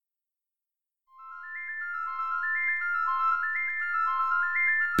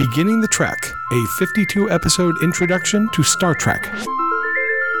Beginning the Trek, a 52-episode introduction to Star Trek.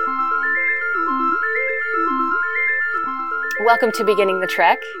 Welcome to Beginning the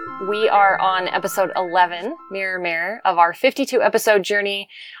Trek. We are on episode 11, Mirror Mirror, of our 52-episode journey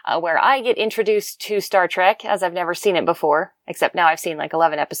where I get introduced to Star Trek as I've never seen it before, except now I've seen like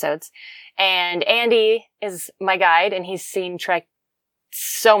 11 episodes. And Andy is my guide, and he's seen Trek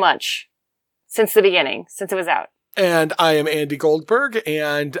so much since the beginning, since it was out. And I am Andy Goldberg,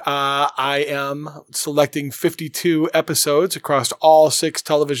 and I am selecting 52 episodes across all 6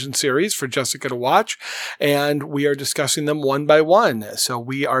 television series for Jessica to watch, and we are discussing them one by one. So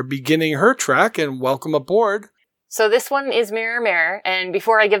we are beginning her Trek, and welcome aboard. So this one is Mirror Mirror, and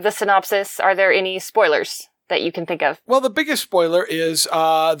before I give the synopsis, are there any spoilers that you can think of? Well, the biggest spoiler is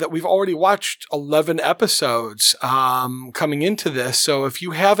that we've already watched 11 episodes coming into this, so if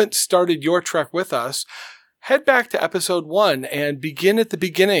you haven't started your Trek with us, head back to episode 1 and begin at the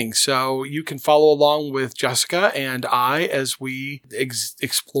beginning so you can follow along with Jessica and I as we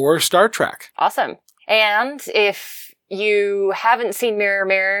explore Star Trek. Awesome. And if you haven't seen Mirror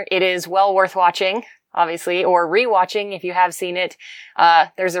Mirror, it is well worth watching, obviously, or rewatching if you have seen it.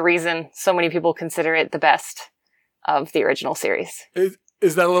 There's a reason so many people consider it the best of the original series.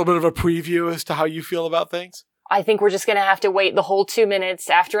 Is that a little bit of a preview as to how you feel about things? I think we're just going to have to wait the whole 2 minutes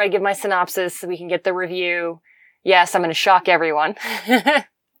after I give my synopsis so we can get the review. Yes, I'm going to shock everyone. It's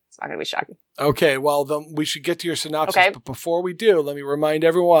not going to be shocking. Okay, well, then we should get to your synopsis. Okay. But before we do, let me remind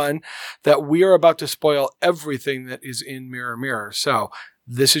everyone that we are about to spoil everything that is in Mirror Mirror. So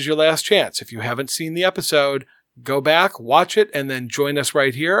this is your last chance. If you haven't seen the episode, go back, watch it, and then join us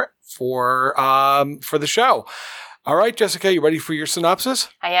right here for the show. All right, Jessica, you ready for your synopsis?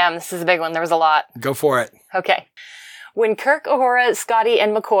 I am. This is a big one. There was a lot. Go for it. Okay. When Kirk, Uhura, Scotty,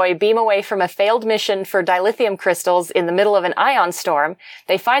 and McCoy beam away from a failed mission for dilithium crystals in the middle of an ion storm,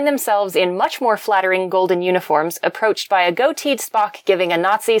 they find themselves in much more flattering golden uniforms, approached by a goateed Spock giving a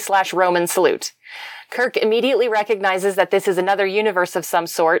Nazi/Roman salute. Kirk immediately recognizes that this is another universe of some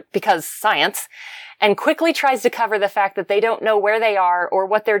sort, because science, and quickly tries to cover the fact that they don't know where they are or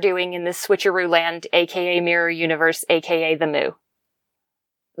what they're doing in this switcheroo land, aka Mirror Universe, aka the Mu.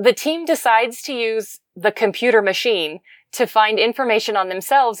 The team decides to use the computer machine to find information on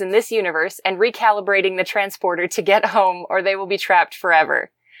themselves in this universe and recalibrating the transporter to get home, or they will be trapped forever.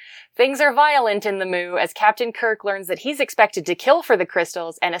 Things are violent in the Mu as Captain Kirk learns that he's expected to kill for the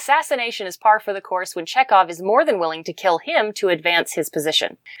crystals, and assassination is par for the course when Chekhov is more than willing to kill him to advance his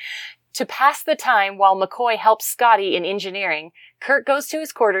position. To pass the time while McCoy helps Scotty in engineering, Kirk goes to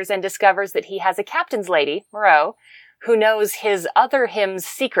his quarters and discovers that he has a captain's lady, Moreau, who knows his other him's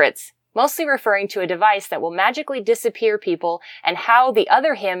secrets, mostly referring to a device that will magically disappear people and how the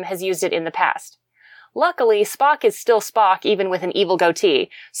other him has used it in the past. Luckily, Spock is still Spock even with an evil goatee,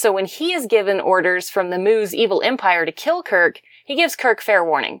 so when he is given orders from the Mu's evil empire to kill Kirk, he gives Kirk fair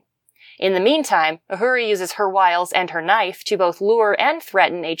warning. In the meantime, Uhura uses her wiles and her knife to both lure and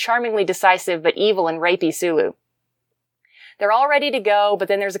threaten a charmingly decisive but evil and rapey Sulu. They're all ready to go, but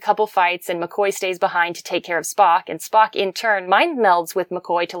then there's a couple fights, and McCoy stays behind to take care of Spock, and Spock in turn mind melds with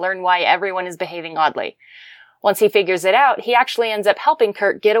McCoy to learn why everyone is behaving oddly. Once he figures it out, he actually ends up helping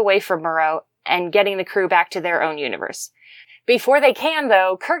Kirk get away from Moreau and getting the crew back to their own universe. Before they can,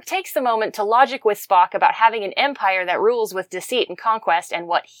 though, Kirk takes the moment to logic with Spock about having an empire that rules with deceit and conquest and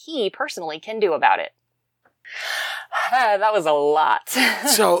what he personally can do about it. That was a lot.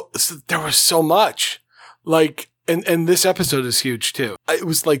 So there was so much. And this episode is huge, too. It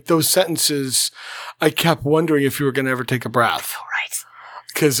was like those sentences, I kept wondering if you were going to ever take a breath. Right.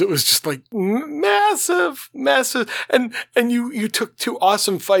 Because it was just like massive. And you took 2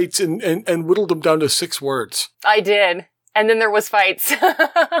 awesome fights and whittled them down to 6 words. I did. And then there was fights.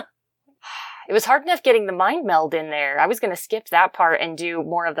 It was hard enough getting the mind meld in there. I was going to skip that part and do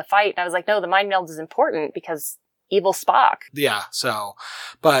more of the fight. And I was like, no, the mind meld is important because evil Spock. Yeah,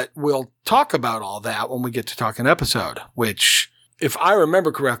 but we'll talk about all that when we get to talk an episode, which, if I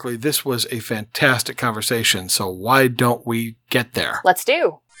remember correctly, this was a fantastic conversation. So why don't we get there? Let's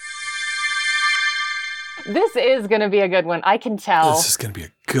do. This is going to be a good one. I can tell. This is going to be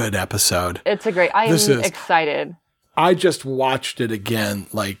a good episode. It's a great, I am excited. I just watched it again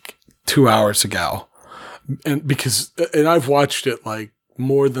like 2 hours ago. And I've watched it like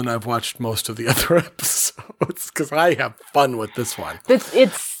more than I've watched most of the other episodes because I have fun with this one.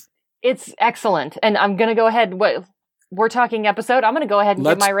 It's excellent. And I'm going to go ahead. We're talking episode. I'm going to go ahead and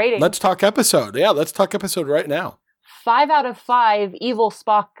give my rating. Let's talk episode. Yeah, let's talk episode right now. 5 out of 5 evil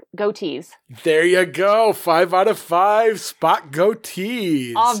Spock goatees. There you go. 5 out of 5 Spock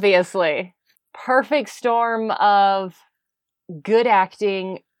goatees. Obviously. Perfect storm of good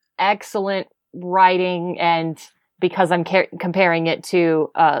acting, excellent writing, and because I'm comparing it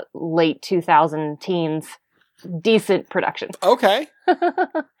to late 2000 teens, decent production. Okay.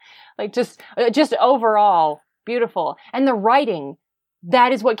 Like just overall beautiful. And the writing,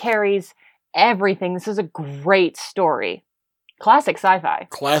 that is what carries everything. This is a great story. Classic sci-fi.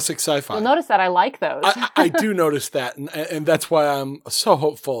 Classic sci-fi. You'll notice that I like those. I do notice that, and that's why I'm so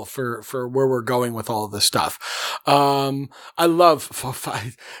hopeful for where we're going with all of this stuff. I love,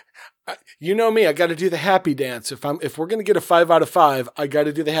 you know me, I got to do the happy dance. If we're going to get a 5 out of 5, I got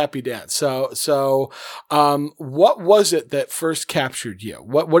to do the happy dance. So, what was it that first captured you?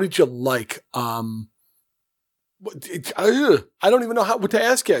 What did you like? I don't even know what to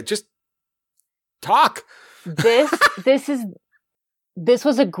ask you. Just talk. This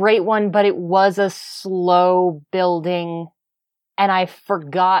was a great one, but it was a slow building, and I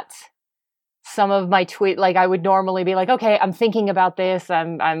forgot some of my tweet. Like, I would normally be like, okay, I'm thinking about this.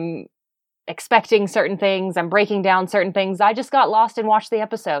 I'm expecting certain things. I'm breaking down certain things. I just got lost and watched the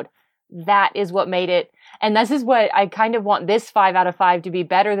episode. That is what made it. And this is what I kind of want this 5 out of 5 to be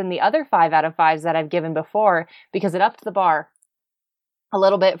better than the other 5 out of 5s that I've given before, because it upped the bar a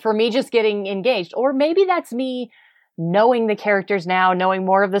little bit for me just getting engaged. Or maybe that's me knowing the characters now, knowing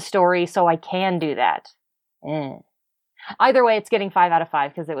more of the story, so I can do that. Either way, it's getting 5 out of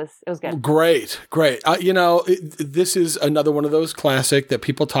 5 because it was good. Great. This is another one of those classic that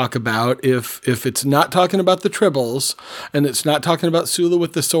people talk about. If it's not talking about the Tribbles and it's not talking about Sulu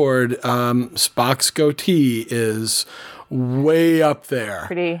with the sword, Spock's goatee is way up there.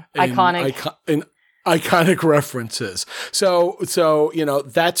 Pretty iconic. Iconic references. So,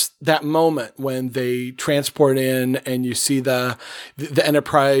 that's that moment when they transport in and you see the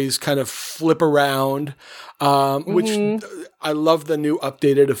Enterprise kind of flip around, which I love the new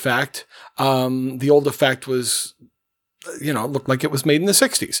updated effect. The old effect was, looked like it was made in the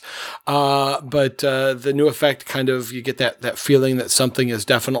 60s. But the new effect kind of, you get that feeling that something has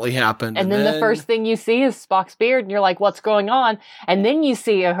definitely happened. And then the first thing you see is Spock's beard and you're like, what's going on? And then you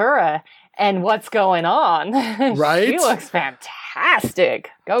see Uhura. And what's going on? Right? She looks fantastic.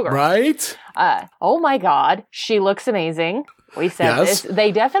 Go girl. Right? Oh my God. She looks amazing. We said yes. this.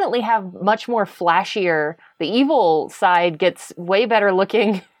 They definitely have much more flashier. The evil side gets way better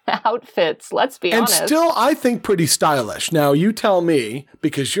looking outfits. Let's be honest. And still, I think pretty stylish. Now, you tell me,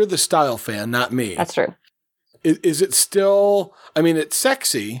 because you're the style fan, not me. That's true. Is it still, it's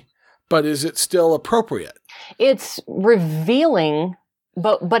sexy, but is it still appropriate? It's revealing.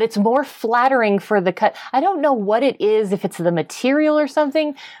 But it's more flattering for the cut. I don't know what it is, if it's the material or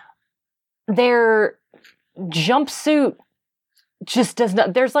something. Their jumpsuit just does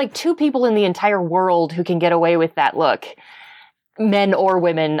not. There's like 2 people in the entire world who can get away with that look. Men or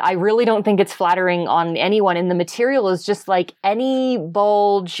women. I really don't think it's flattering on anyone. And the material is just like any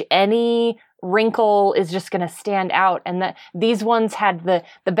bulge, any wrinkle is just going to stand out. And these ones had the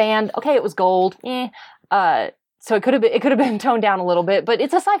band. Okay, it was gold. So it could have been toned down a little bit, but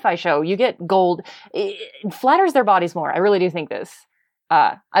it's a sci-fi show. You get gold. It flatters their bodies more. I really do think this.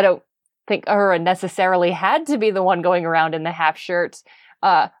 I don't think Uhura necessarily had to be the one going around in the half shirts,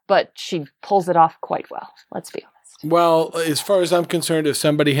 but she pulls it off quite well. Let's be honest. Well, as far as I'm concerned, if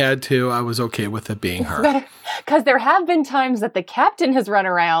somebody had to, I was okay with it being her. Because there have been times that the captain has run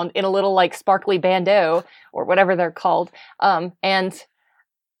around in a little like sparkly bandeau or whatever they're called, and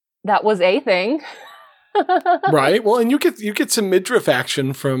that was a thing. Right. Well, and you get some midriff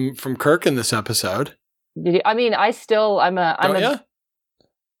action from Kirk in this episode. I'm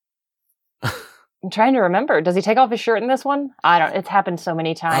trying to remember. Does he take off his shirt in this one? It's happened so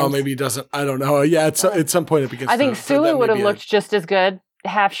many times. Oh, maybe he doesn't. I don't know. Yeah, at some point it begins. I think Sulu would have looked just as good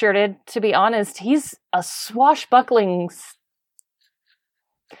half shirted. To be honest, he's a swashbuckling.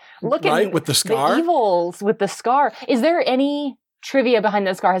 Look at with the scar. The evils with the scar. Is there any trivia behind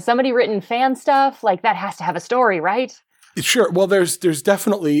the scar? Has somebody written fan stuff? Like, that has to have a story, right? Sure. Well, there's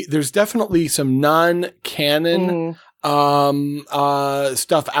definitely some non-canon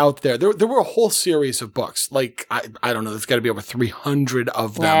stuff out there. There were a whole series of books. Like, I don't know, there's got to be over 300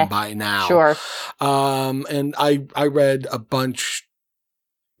 of them by now. Sure. And I read a bunch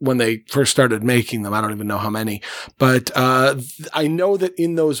when they first started making them. I don't even know how many, but I know that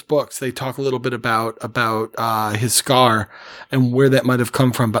in those books they talk a little bit about his scar and where that might have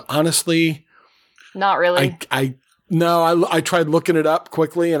come from. But honestly, not really. I tried looking it up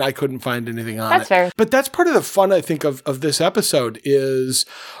quickly and I couldn't find anything on it. That's fair. But that's part of the fun, I think, of this episode is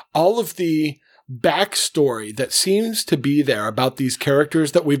all of the backstory that seems to be there about these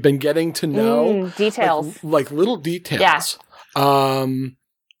characters that we've been getting to know. Details. Like little details. Yeah.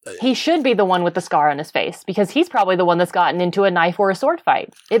 He should be the one with the scar on his face because he's probably the one that's gotten into a knife or a sword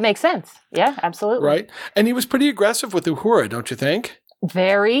fight. It makes sense. Yeah, absolutely. Right. And he was pretty aggressive with Uhura, don't you think?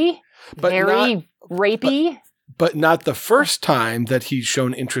 Very rapey. But not the first time that he's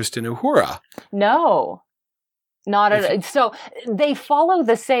shown interest in Uhura. No. Not at so they follow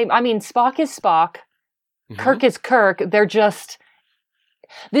the same. I mean, Spock is Spock. Mm-hmm. Kirk is Kirk. They're just.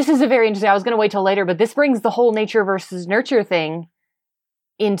 This is a very interesting. I was going to wait till later, but this brings the whole nature versus nurture thing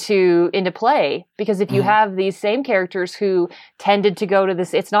into play, because if you have these same characters who tended to go to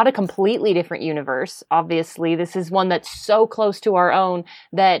this, it's not a completely different universe. Obviously, this is one that's so close to our own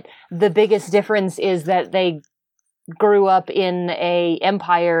that the biggest difference is that they grew up in a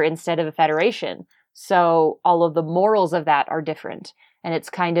empire instead of a federation. So all of the morals of that are different. And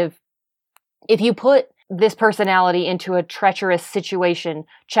it's kind of, if you put this personality into a treacherous situation,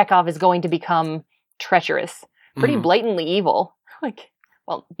 Chekhov is going to become treacherous, pretty blatantly evil.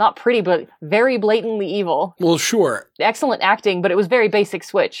 Well, not pretty, but very blatantly evil. Well, sure. Excellent acting, but it was very basic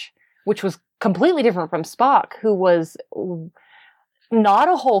switch, which was completely different from Spock, who was not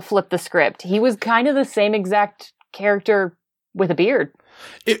a whole flip the script. He was kind of the same exact character with a beard.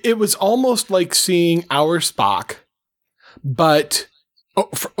 It was almost like seeing our Spock, but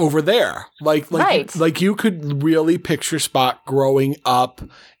over there. Like you could really picture Spock growing up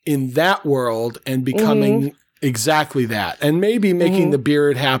in that world and becoming exactly that, and maybe making the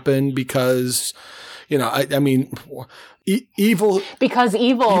beard happen because, I mean, evil because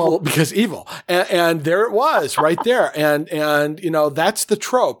evil, and there it was right there, and that's the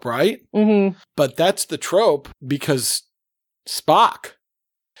trope, right? But that's the trope because Spock.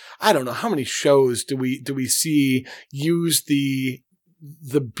 I don't know how many shows do we see use the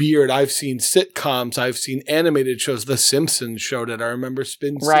beard. I've seen sitcoms. I've seen animated shows. The Simpsons showed it. I remember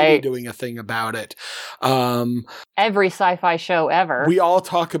Spin City doing a thing about it. Every sci-fi show ever. We all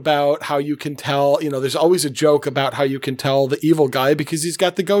talk about how you can tell, there's always a joke about how you can tell the evil guy because he's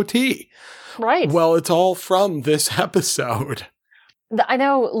got the goatee. Right. Well, it's all from this episode. I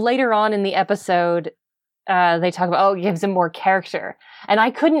know later on in the episode, they talk about, it gives him more character. And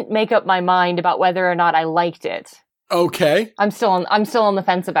I couldn't make up my mind about whether or not I liked it. Okay. I'm still on the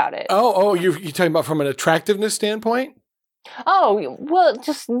fence about it. Oh, you're talking about from an attractiveness standpoint? Oh, well,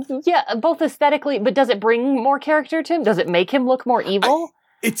 just, both aesthetically, but does it bring more character to him? Does it make him look more evil?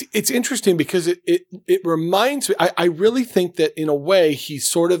 It's interesting because it reminds me, I really think that in a way he's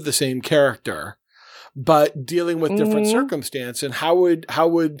sort of the same character, but dealing with different circumstance. And how would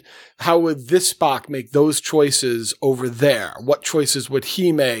this Spock make those choices over there? What choices would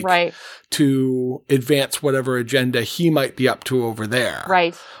he make to advance whatever agenda he might be up to over there?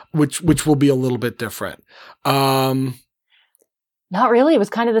 Right. Which will be a little bit different. Not really. It was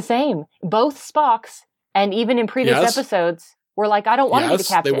kind of the same. Both Spocks, and even in previous episodes, were like, I don't want to be the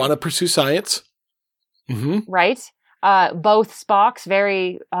captain. They want to pursue science. Right. Both Spocks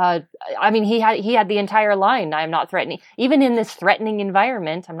very, he had the entire line. I am not threatening. Even in this threatening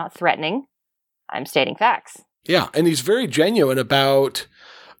environment, I'm not threatening. I'm stating facts. Yeah. And he's very genuine about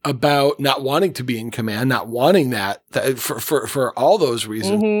not wanting to be in command, not wanting that for all those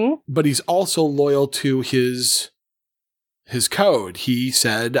reasons. But he's also loyal to his code. He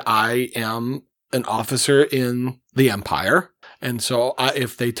said, I am an officer in the Empire. And so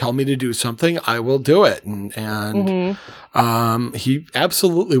if they tell me to do something, I will do it. And he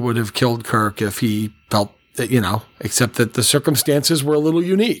absolutely would have killed Kirk if he felt that, except that the circumstances were a little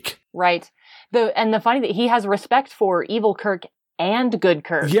unique. Right. And the funny that he has respect for evil Kirk and good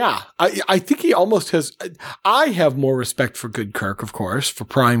Kirk. Yeah. I think he almost has. I have more respect for good Kirk, of course, for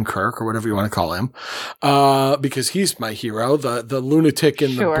Prime Kirk or whatever you want to call him, because he's my hero, the lunatic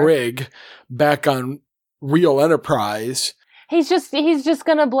in the brig back on Real Enterprise. He's just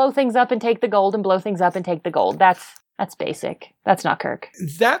going to blow things up and take the gold and blow things up and take the gold. That's basic. That's not Kirk.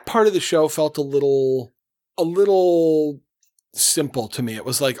 That part of the show felt a little simple to me. It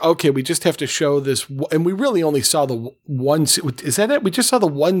was like, okay, we just have to show this. And we really only saw the one. Is that it? We just saw the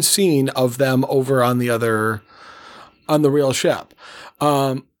one scene of them over on the real ship.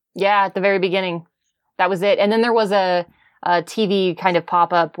 Yeah, at the very beginning. That was it. And then there was a TV kind of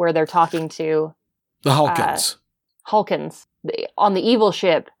pop-up where they're talking to the Hulkins. Hulkins. On the evil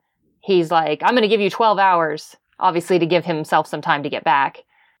ship, he's like, I'm going to give you 12 hours, obviously to give himself some time to get back.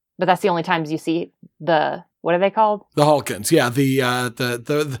 But that's the only times you see what are they called? The Hulkins. Yeah. The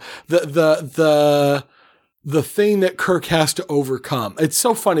thing that Kirk has to overcome. It's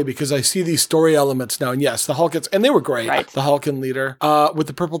so funny because I see these story elements now, and yes, the Hulkins, and they were great. Right. The Hulkin leader, with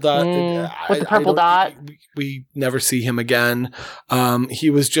the purple dot. With the purple dot. We never see him again. He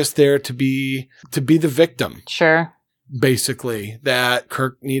was just there to be the victim. Sure. basically, that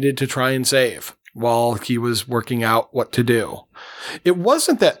Kirk needed to try and save while he was working out what to do. It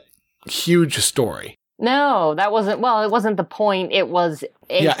wasn't that huge a story. No, it wasn't the point. It was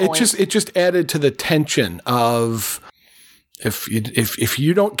a point. It just added to the tension of if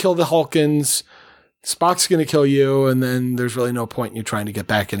you don't kill the Hulkins, Spock's going to kill you, and then there's really no point in you trying to get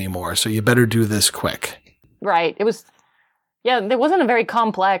back anymore. So you better do this quick. Right. It wasn't a very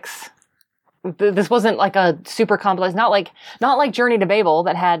complex. This wasn't like a super complex, not like Journey to Babel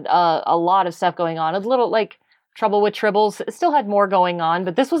that had a lot of stuff going on. A little like Trouble with Tribbles. It still had more going on,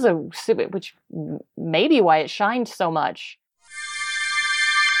 but this was which may be why it shined so much.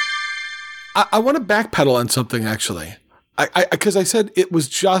 I want to backpedal on something, actually. Because I said it was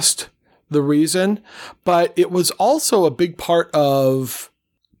just the reason, but it was also a big part of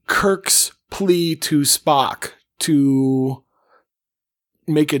Kirk's plea to Spock to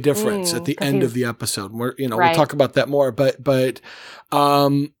make a difference at the end of the episode. We'll talk about that more, but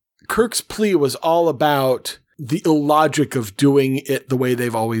Kirk's plea was all about the illogic of doing it the way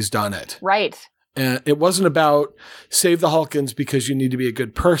they've always done it. Right. And it wasn't about save the Hulkins because you need to be a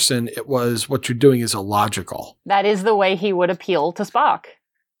good person. It was what you're doing is illogical. That is the way he would appeal to Spock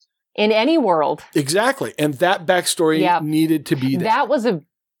in any world. Exactly. And that backstory needed to be there. That was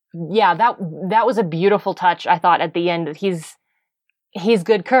a beautiful touch, I thought, at the end. He's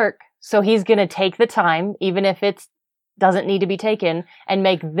good Kirk, so he's going to take the time, even if it doesn't need to be taken, and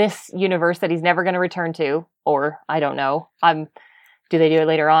make this universe that he's never going to return to, or I don't know. Do they do it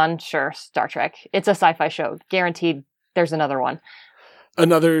later on? Sure, Star Trek. It's a sci-fi show. Guaranteed there's another one.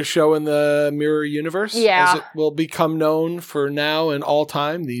 Another show in the Mirror Universe? Yeah. As it will become known for now and all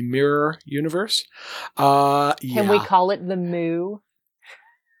time, the Mirror Universe. Can we call it the Moo?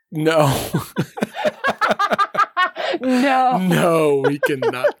 No. No, we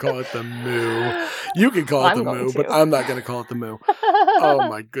cannot call it the Moo. You can call it the Moo, but I'm not going to call it the Moo. Oh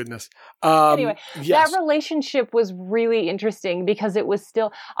my goodness. Anyway, yes. That relationship was really interesting because it was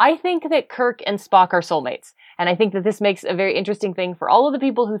still, I think that Kirk and Spock are soulmates. And I think that this makes a very interesting thing for all of the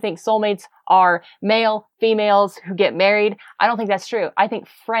people who think soulmates are male, females who get married. I don't think that's true. I think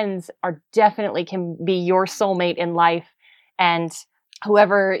friends definitely can be your soulmate in life. And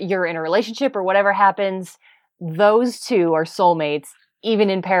whoever you're in a relationship or whatever happens, those two are soulmates, even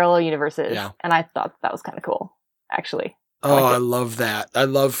in parallel universes. Yeah. And I thought that was kind of cool, actually. I love that. I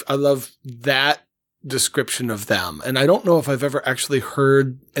love that description of them. And I don't know if I've ever actually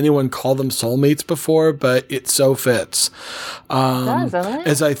heard anyone call them soulmates before, but it so fits. It does, doesn't it?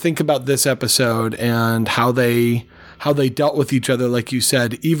 As I think about this episode and how they dealt with each other, like you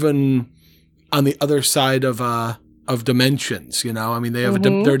said, even on the other side of dimensions, I mean, they have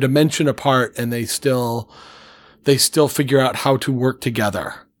they're a dimension apart, and they still figure out how to work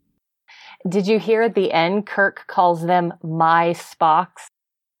together. Did you hear at the end, Kirk calls them my Spocks?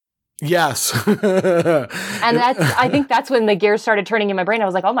 Yes. And I think that's when the gears started turning in my brain. I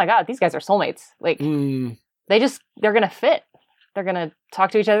was like, oh my God, these guys are soulmates. Like, they're going to fit. They're going to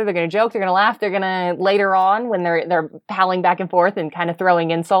talk to each other. They're going to joke. They're going to laugh. They're going to, later on, when they're palling back and forth and kind of throwing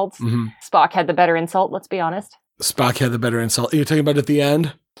insults. Spock had the better insult, let's be honest. Spock had the better insult. You're talking about at the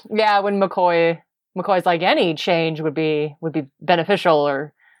end? Yeah, when McCoy's like, any change would be beneficial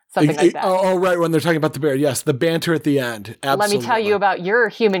or something like that. Oh, right, when they're talking about the bear. Yes, the banter at the end. Absolutely. Let me tell you about your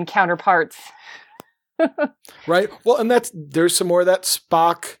human counterparts. Right? Well, and there's some more of that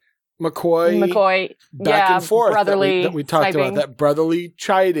Spock, McCoy back and forth brotherly that we talked sniping. about, that brotherly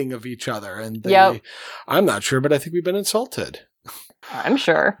chiding of each other. And I'm not sure, but I think we've been insulted. I'm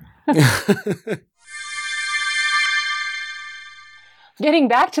sure. Getting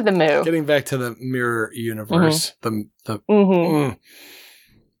back to the Moo. Getting back to the Mirror Universe. You're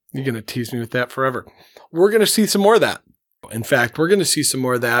going to tease me with that forever. We're going to see some more of that. In fact, we're going to see some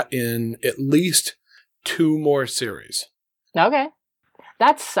more of that in at least 2 more series. Okay.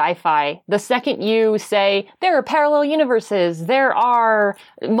 That's sci-fi. The second you say, there are parallel universes, there are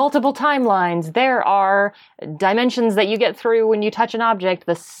multiple timelines, there are dimensions that you get through when you touch an object,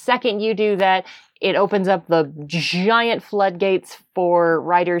 the second you do that, it opens up the giant floodgates for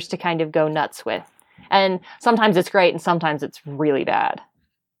writers to kind of go nuts with. And sometimes it's great and sometimes it's really bad.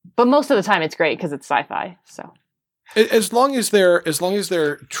 But most of the time it's great because it's sci-fi. So as long as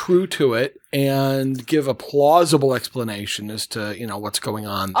they're true to it and give a plausible explanation as to, what's going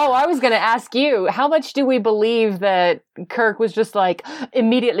on. Oh, I was going to ask you, how much do we believe that Kirk was just like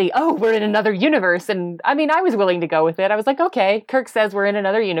immediately, oh, we're in another universe? And I mean, I was willing to go with it. I was like, okay, Kirk says we're in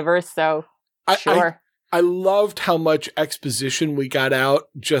another universe, so sure. I loved how much exposition we got out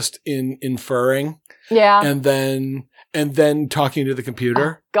just in inferring. Yeah. And then talking to the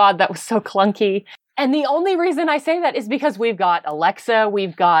computer. Oh, God, that was so clunky. And the only reason I say that is because we've got Alexa,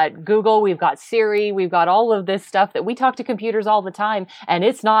 we've got Google, we've got Siri, we've got all of this stuff that we talk to computers all the time. And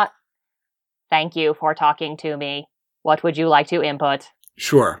it's not, thank you for talking to me. What would you like to input?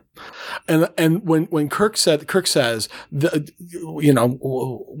 Sure. And when Kirk says, we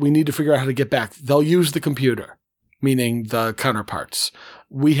need to figure out how to get back, they'll use the computer, meaning the counterparts.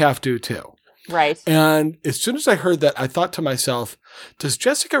 We have to too. Right. And as soon as I heard that, I thought to myself, does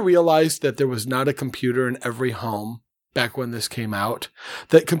Jessica realize that there was not a computer in every home back when this came out?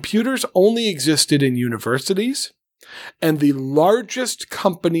 That computers only existed in universities and the largest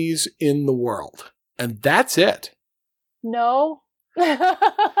companies in the world. And that's it. No.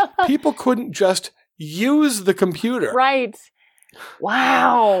 People couldn't just use the computer. Right.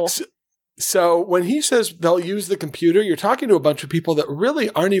 Wow. So when he says they'll use the computer, you're talking to a bunch of people that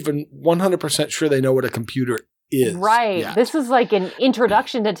really aren't even 100% sure they know what a computer is. Right. Yet. This is like an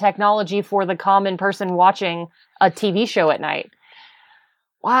introduction to technology for the common person watching a TV show at night.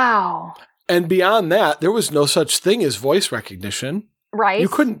 Wow. And beyond that, there was no such thing as voice recognition. Right. You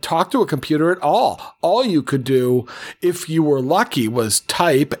couldn't talk to a computer at all. All you could do, if you were lucky, was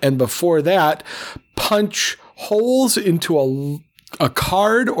type, and before that, punch holes into a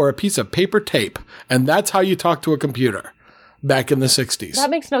card or a piece of paper tape. And that's how you talk to a computer back in the 60s. That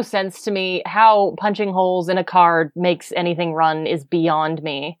makes no sense to me. How punching holes in a card makes anything run is beyond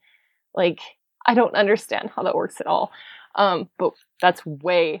me. Like, I don't understand how that works at all. But that's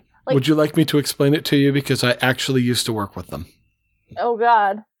way... Would you like me to explain it to you? Because I actually used to work with them. Oh,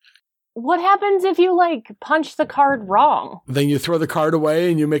 God. What happens if you, punch the card wrong? Then you throw the card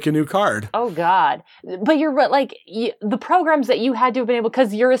away and you make a new card. Oh, God. But you're the programs that you had to have been able,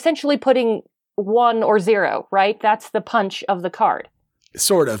 because you're essentially putting 1 or 0, right? That's the punch of the card.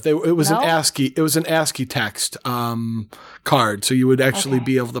 Sort of. It was an ASCII text card, so you would actually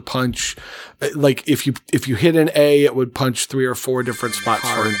be able to punch. If you hit an A, it would punch 3 or 4 different spots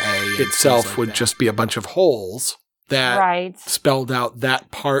for an A. Itself would just be a bunch of holes that spelled out that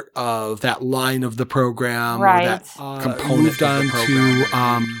part of that line of the program or that component. Moved on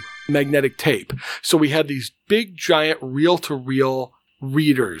to magnetic tape. So we had these big, giant, reel-to-reel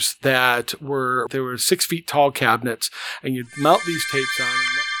readers they were 6 feet tall cabinets, and you'd mount these tapes on.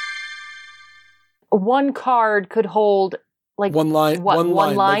 One card could hold one line, one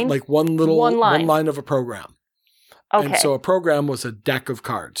line of a program. Okay. And so a program was a deck of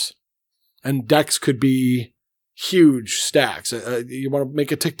cards, and decks could be huge stacks. You want to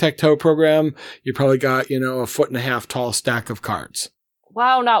make a tic-tac-toe program, you probably got, 1.5 foot tall stack of cards.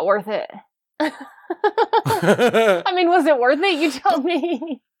 Wow, not worth it. I mean, was it worth it? You tell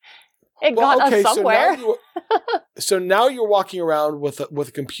me. It got us somewhere. So now you're walking around with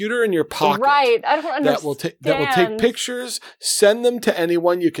a computer in your pocket. Right. I don't understand. That will take pictures, send them to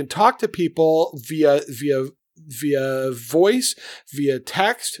anyone. You can talk to people via voice, via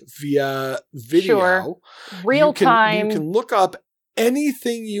text, via video. Sure. Real time. You can look up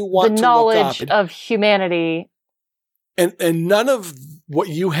anything you want to look up. The knowledge of humanity. And none of what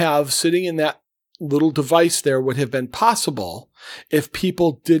you have sitting in that little device there would have been possible if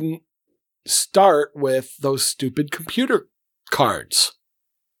people didn't start with those stupid computer cards.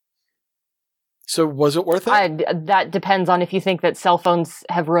 So was it worth it? That depends on if you think that cell phones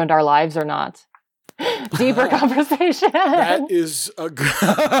have ruined our lives or not. Deeper conversation. That is a good...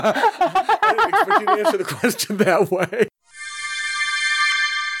 I didn't expect you to answer the question that way.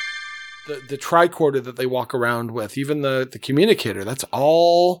 The tricorder that they walk around with, even the communicator, that's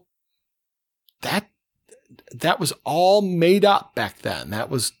all... That was all made up back then.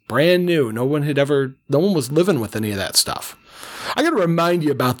 That was brand new. No one was living with any of that stuff. I got to remind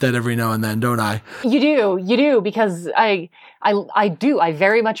you about that every now and then, don't I? You do, because I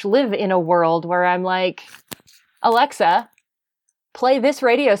very much live in a world where I'm like, Alexa, play this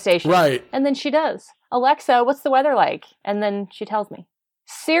radio station. Right. And then she does. Alexa, what's the weather like? And then she tells me.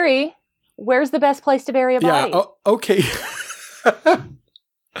 Siri, where's the best place to bury a body? Yeah, okay.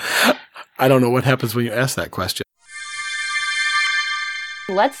 I don't know what happens when you ask that question.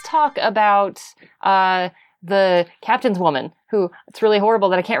 Let's talk about the captain's woman, who, it's really horrible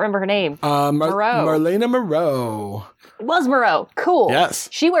that I can't remember her name. Moreau. Marlena Moreau. It was Moreau. Cool. Yes.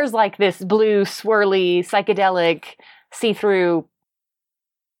 She wears this blue, swirly, psychedelic, see-through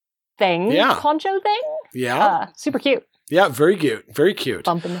thing. Yeah. Poncho thing? Yeah. Super cute. Yeah, very cute. Very cute.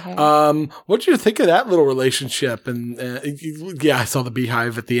 Bump in the hair. What did you think of that little relationship? And I saw the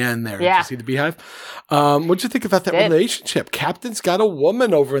beehive at the end there. Yeah. Did you see the beehive? What did you think about that relationship? Captain's got a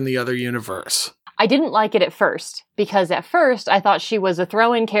woman over in the other universe. I didn't like it at first, because at first I thought she was a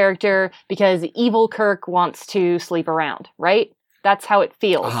throw-in character because evil Kirk wants to sleep around, right? That's how it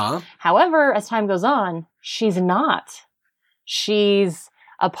feels. Uh-huh. However, as time goes on, she's not. She's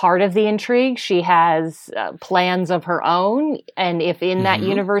a part of the intrigue. She has plans of her own. And if in that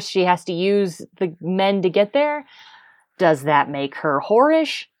universe she has to use the men to get there, does that make her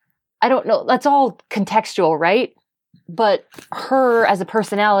whorish? I don't know. That's all contextual, right? But her as a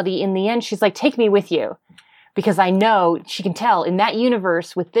personality, in the end, she's like, take me with you. Because I know she can tell in that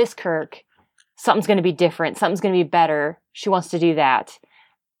universe with this Kirk, something's going to be different. Something's going to be better. She wants to do that.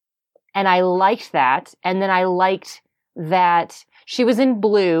 And I liked that. And then I liked that she was in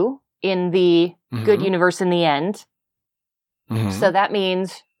blue in the good universe in the end. So that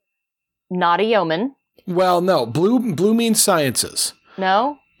means not a yeoman. Well, no. Blue means sciences.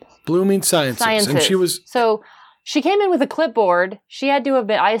 No? Blue means sciences. And she was... So she came in with a clipboard. She had to have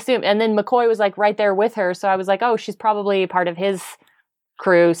been, I assume, and then McCoy was like right there with her. So I was like, oh, she's probably part of his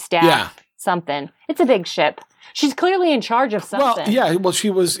crew, staff, something. It's a big ship. She's clearly in charge of something. Well, yeah. Well, she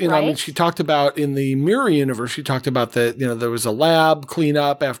was, you know, I mean, she talked about in the Mirror Universe, she talked about that, you know, there was a lab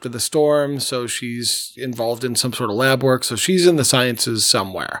cleanup after the storm. So she's involved in some sort of lab work. So she's in the sciences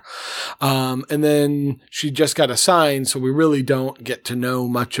somewhere. And then she just got assigned. So we really don't get to know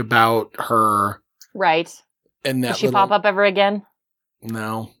much about her. Right. And that Does she pop up ever again?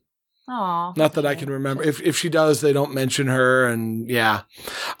 No. Aw. Not that I can remember. If she does, they don't mention her. And yeah.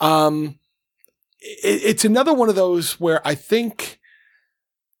 It's another one of those where I think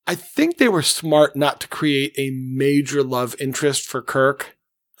they were smart not to create a major love interest for Kirk.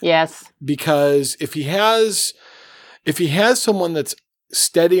 Yes. Because if he has someone that's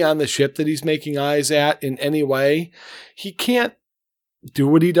steady on the ship that he's making eyes at in any way, he can't do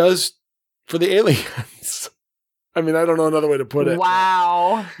what he does for the aliens. I mean, I don't know another way to put it.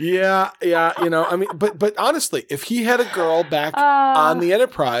 Wow. Yeah. You know, I mean, but honestly, if he had a girl back on the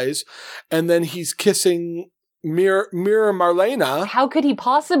Enterprise and then he's kissing Mirror Marlena. How could he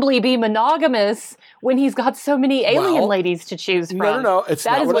possibly be monogamous when he's got so many alien ladies to choose from? No. It's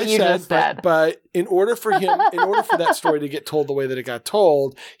not what I said. But in order for that story to get told the way that it got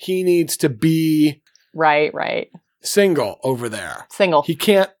told, he needs to be right. Single over there. Single. He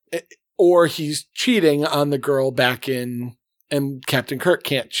can't. Or he's cheating on the girl back in, and Captain Kirk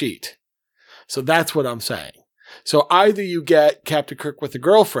can't cheat. So that's what I'm saying. So either you get Captain Kirk with a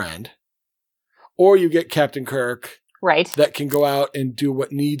girlfriend, or you get Captain Kirk that can go out and do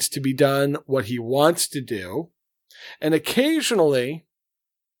what needs to be done, what he wants to do. And occasionally...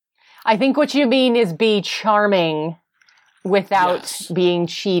 I think what you mean is be charming without being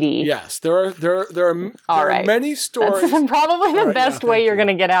cheaty. Yes, there are many stories. That's probably the best way you're going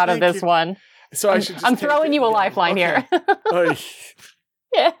to get out of this one. So I'm throwing you a lifeline here.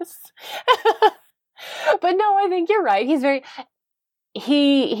 Yes. But no, I think you're right.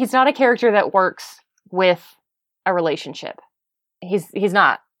 He's not a character that works with a relationship. He's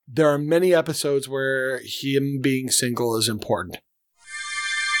not. There are many episodes where him being single is important.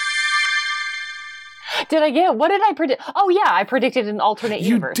 What did I predict? Oh yeah, I predicted an alternate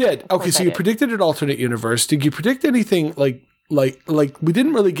universe. You did. Okay, so you predicted an alternate universe. Did you predict anything like we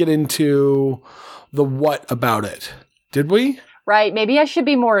didn't really get into the what about it, did we? Right. Maybe I should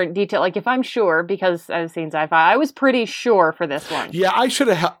be more detailed. Like if I'm sure, because I've seen sci-fi, I was pretty sure for this one. Yeah, I should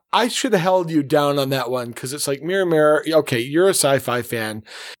have held you down on that one because it's like Mirror. Okay, you're a sci-fi fan.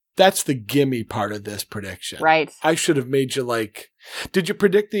 That's the gimme part of this prediction. Right. I should have made you like. Did you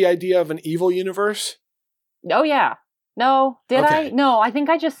predict the idea of an evil universe? Oh, yeah. No, did I? No, I think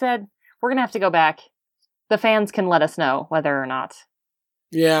I just said we're going to have to go back. The fans can let us know whether or not.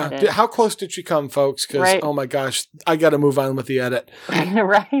 Yeah. How close did she come, folks? Because, oh my gosh, I got to move on with the edit.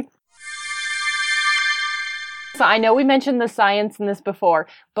 Right. So I know we mentioned the science in this before,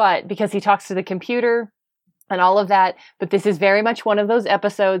 but because he talks to the computer and all of that, but this is very much one of those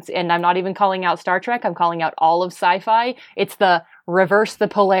episodes, and I'm not even calling out Star Trek, I'm calling out all of sci-fi. It's the reverse the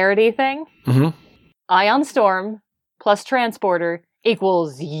polarity thing. Mm-hmm. Ion storm plus transporter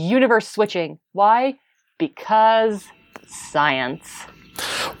equals universe switching. Why? Because science.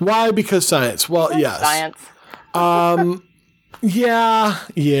 Why? Because science. Well, yes. Science.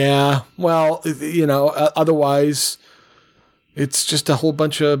 Yeah. Well, you know, otherwise it's just a whole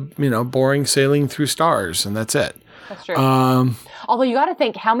bunch of, you know, boring sailing through stars, and that's it. That's true. Although you got to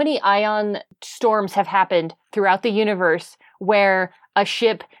think how many ion storms have happened throughout the universe where a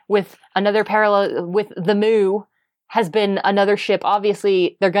ship with another parallel with the Mu has been another ship.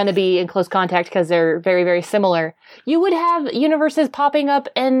 Obviously, they're going to be in close contact because they're very, very similar. You would have universes popping up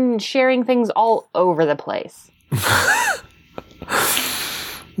and sharing things all over the place.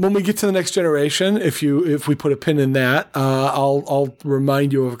 when we get to the Next Generation, if we put a pin in that, I'll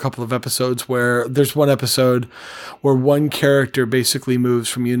remind you of a couple of episodes where there's one episode where one character basically moves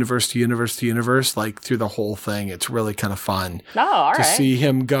from universe to universe to universe, like through the whole thing. It's really kind of fun to see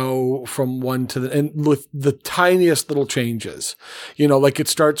him go from one to the, and with the tiniest little changes, like it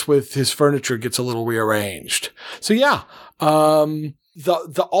starts with his furniture gets a little rearranged. So yeah,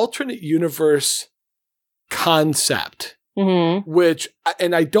 the alternate universe concept, which,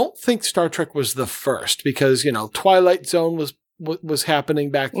 and I don't think Star Trek was the first, because Twilight Zone was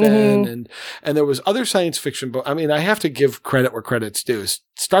happening back then, and there was other science fiction, but I mean, I have to give credit where credit's due.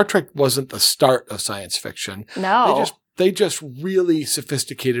 Star Trek wasn't the start of science fiction. No. They just really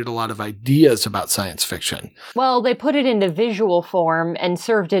sophisticated a lot of ideas about science fiction. Well, they put it into visual form and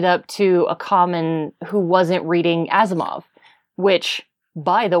served it up to a common who wasn't reading Asimov, which,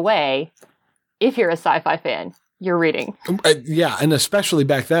 by the way, if you're a sci-fi fan, you're reading. Yeah, and especially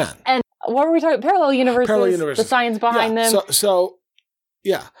back then. And what were we talking? Parallel universes. The science behind them. So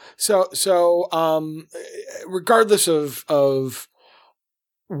regardless of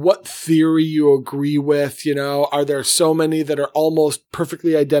what theory you agree with, are there so many that are almost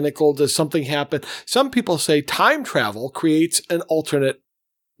perfectly identical? Does something happen? Some people say time travel creates an alternate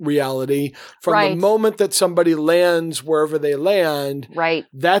reality from the moment that somebody lands wherever they land. Right.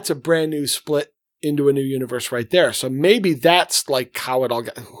 That's a brand new split into a new universe right there. So maybe that's like how it all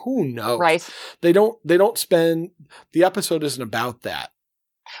got. Who knows? Right. They don't spend, the episode isn't about that.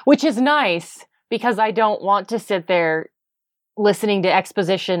 Which is nice, because I don't want to sit there listening to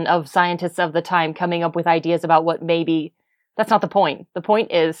exposition of scientists of the time coming up with ideas about what maybe. That's not the point. The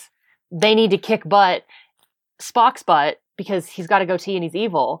point is they need to kick Spock's butt, because he's got a goatee and he's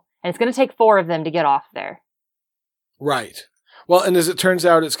evil, and it's going to take 4 of them to get off there. Right. Well, and as it turns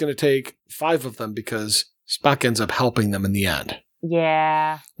out, it's going to take 5 of them, because Spock ends up helping them in the end.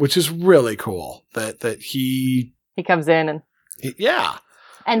 Yeah. Which is really cool that he comes in and yeah.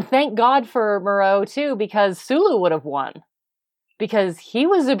 And thank God for Moreau too, because Sulu would have won, because he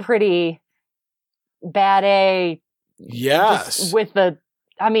was a pretty bad A. Yes.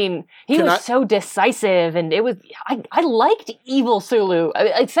 He was so decisive, and it was, I liked evil Sulu,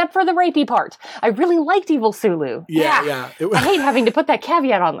 except for the rapey part. I really liked evil Sulu. Yeah. I hate having to put that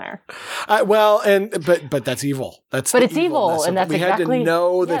caveat on there. But that's evil. But it's evil, and that's we exactly. We had to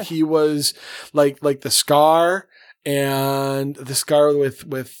know that he was like the Scar, and the Scar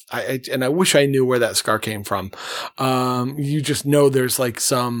and I wish I knew where that Scar came from. You just know there's like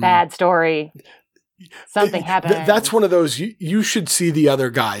some bad story. Something happened. That's one of those, you should see the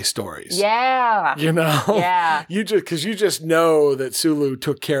other guy stories. Yeah. Yeah. You just know that Sulu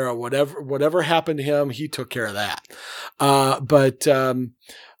took care of whatever happened to him, he took care of that. But I'm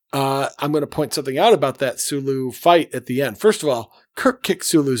going to point something out about that Sulu fight at the end. First of all, Kirk kicked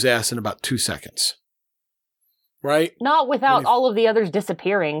Sulu's ass in about 2 seconds. Right? Not without all of the others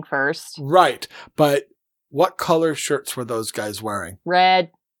disappearing first. Right. But what color shirts were those guys wearing? Red.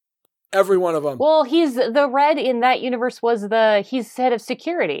 Every one of them. Well, the red in that universe was he's head of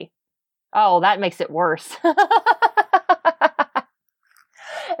security. Oh, that makes it worse. And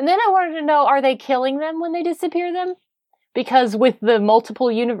then I wanted to know, are they killing them when they disappear them? Because with the multiple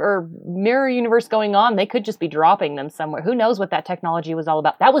mirror universe going on, they could just be dropping them somewhere. Who knows what that technology was all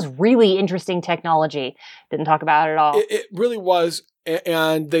about? That was really interesting technology. Didn't talk about it at all. It really was.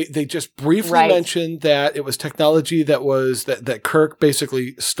 And they just briefly mentioned that it was technology that Kirk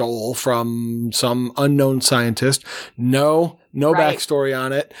basically stole from some unknown scientist. No backstory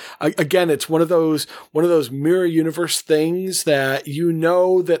on it. Again, it's one of those mirror universe things that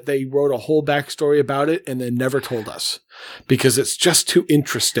that they wrote a whole backstory about it and then never told us, because it's just too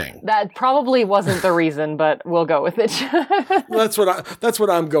interesting. That probably wasn't the reason, but we'll go with it. That's what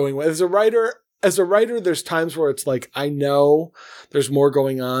I'm going with. As a writer, there's times where it's like, I know there's more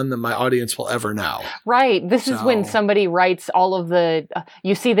going on than my audience will ever know. Right. This is when somebody writes all of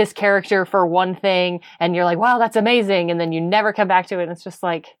you see this character for one thing and you're like, wow, that's amazing. And then you never come back to it. And it's just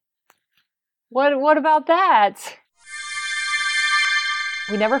like, what about that?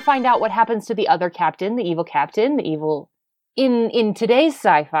 We never find out what happens to the other captain, the evil captain, the evil. In today's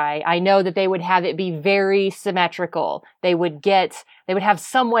sci-fi, I know that they would have it be very symmetrical. They would have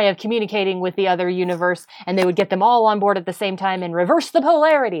some way of communicating with the other universe, and they would get them all on board at the same time and reverse the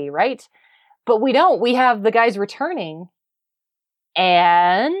polarity, right? But we don't. We have the guys returning,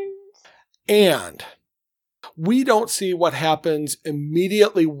 and we don't see what happens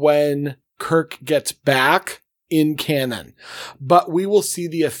immediately when Kirk gets back in canon, but we will see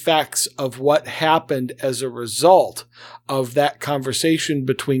the effects of what happened as a result of that conversation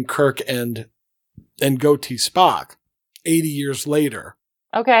between Kirk and Goatee Spock 80 years later.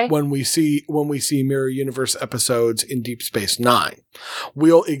 Okay. when we see Mirror Universe episodes in Deep Space Nine.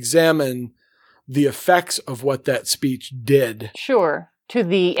 We'll examine the effects of what that speech did. Sure. To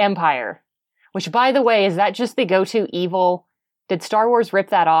the Empire. Which, by the way, is that just the go-to evil? Did Star Wars rip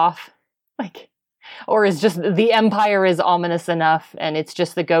that off? Or is just the Empire is ominous enough and it's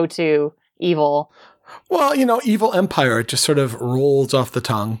just the go-to evil? Well, evil Empire, it just sort of rolls off the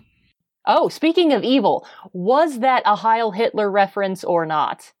tongue. Oh, speaking of evil, was that a Heil Hitler reference or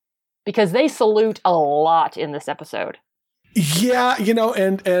not? Because they salute a lot in this episode. Yeah,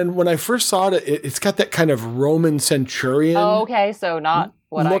 and when I first saw it, it's got that kind of Roman centurion. Oh, okay, so not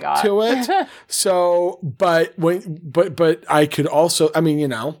what I got. To it. So, but I could also,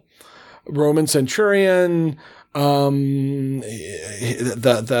 Roman centurion. It's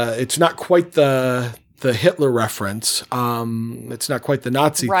not quite the Hitler reference. It's not quite the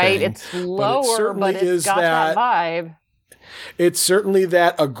Nazi thing. Right, it's lower, but it's got that vibe. It's certainly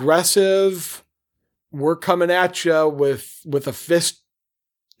that aggressive, we're coming at you with a fist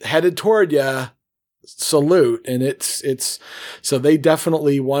headed toward you salute. And it's so they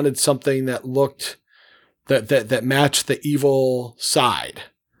definitely wanted something that looked, that matched the evil side.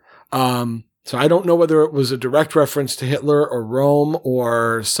 So I don't know whether it was a direct reference to Hitler or Rome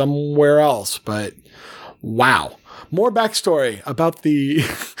or somewhere else, but wow. More backstory about the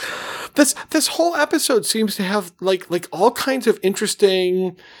this whole episode seems to have like all kinds of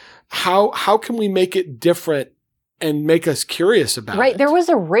interesting how can we make it different and make us curious about it. Right, there was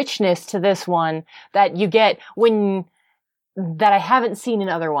a richness to this one that you get that I haven't seen in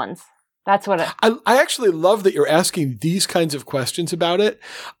other ones. That's what I actually love that you're asking these kinds of questions about it,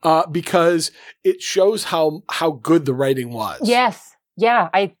 because it shows how good the writing was. Yes. Yeah,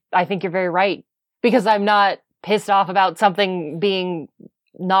 I think you're very right. Because I'm not pissed off about something being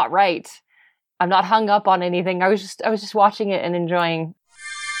not right. I'm not hung up on anything. I was just watching it and enjoying.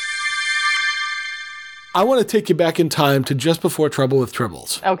 I want to take you back in time to just before Trouble with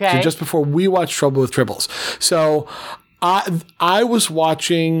Tribbles. Okay. So just before we watched Trouble with Tribbles. So I was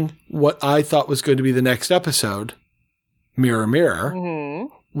watching what I thought was going to be the next episode, Mirror Mirror, mm-hmm.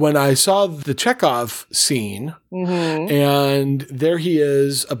 when I saw the Chekhov scene, mm-hmm. and there he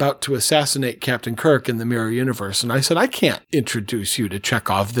is about to assassinate Captain Kirk in the Mirror Universe. And I said, I can't introduce you to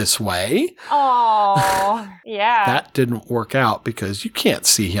Chekhov this way. Oh, yeah. That didn't work out because you can't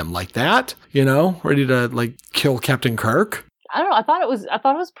see him like that, ready to kill Captain Kirk. I don't know. I thought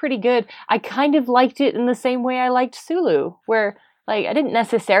it was pretty good. I kind of liked it in the same way I liked Sulu, where I didn't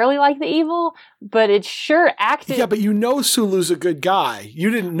necessarily like the evil, but it sure acted. Yeah, but Sulu's a good guy.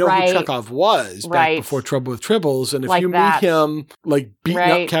 You didn't know who Chekhov was back before Trouble with Tribbles, and if you meet him beating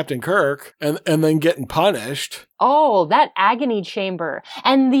up Captain Kirk and then getting punished. Oh, that agony chamber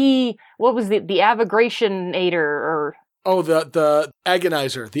and what was the Avogrationator or? Oh, the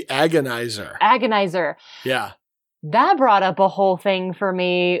agonizer, Agonizer. Yeah. That brought up a whole thing for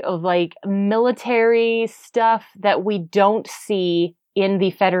me of military stuff that we don't see in the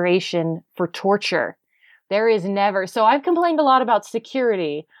Federation for torture. There is never. So I've complained a lot about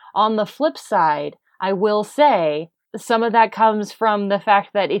security. On the flip side, I will say some of that comes from the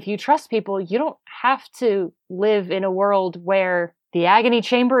fact that if you trust people, you don't have to live in a world where the agony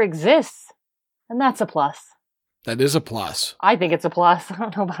chamber exists. And that's a plus. That is a plus. I think it's a plus. I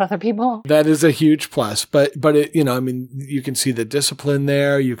don't know about other people. That is a huge plus. But it, you can see the discipline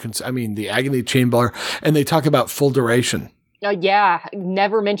there. The agony chamber, and they talk about full duration. Yeah.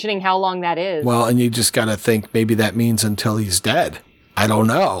 Never mentioning how long that is. Well, and you just got to think maybe that means until he's dead. I don't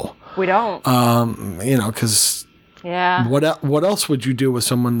know. We don't. Because yeah. What else would you do with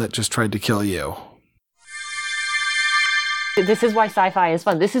someone that just tried to kill you? This is why sci-fi is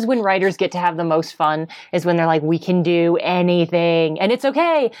fun. This is when writers get to have the most fun, is when they're like, we can do anything. And it's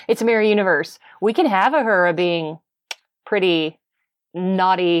okay. It's a Mirror Universe. We can have Uhura being pretty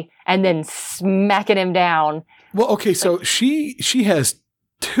naughty and then smacking him down. Well, okay, so she has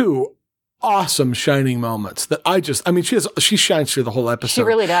two awesome shining moments that she shines through the whole episode. She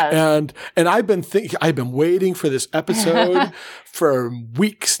really does. And I've been waiting for this episode for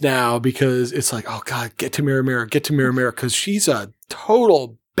weeks now, because it's like, oh God, get to Mirror Mirror, because she's a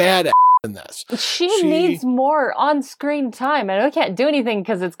total badass in this. She needs more on-screen time. I know I can't do anything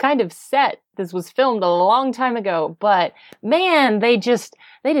because it's kind of set. This was filmed a long time ago, but man, they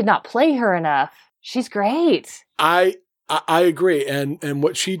did not play her enough. She's great. I agree. And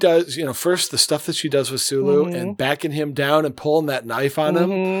what she does, first the stuff that she does with Sulu, mm-hmm. and backing him down and pulling that knife on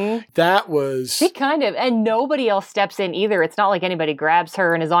mm-hmm. him, that was... She and nobody else steps in either. It's not like anybody grabs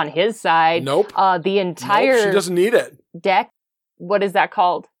her and is on his side. Nope. The entire... Nope, she doesn't need it. Deck, what is that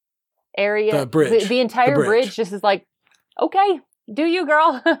called? Area? The bridge. The entire bridge just is like, okay, do you,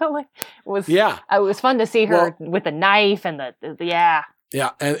 girl? Like, it was fun to see her with the knife and the.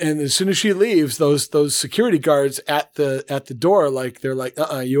 Yeah, and as soon as she leaves, those security guards at the door, like they're like,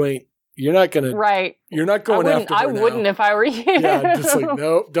 you're not gonna, right? You're not going after her. I wouldn't if I were you. Yeah, just like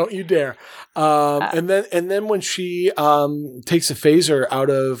no, don't you dare. And then when she takes a phaser out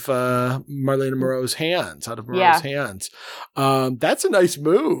of Marlena Moreau's hands, that's a nice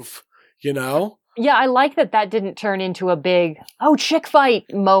move, you know. Yeah, I like that didn't turn into a big chick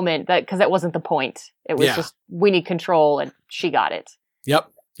fight moment because that wasn't the point. It was just we need control, and she got it.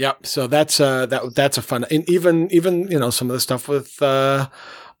 Yep. So that's a fun, and even some of the stuff with the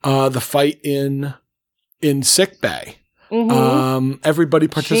fight in sick bay. Mm-hmm. Everybody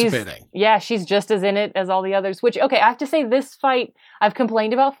participating. She's just as in it as all the others. Which, okay, I have to say, this fight, I've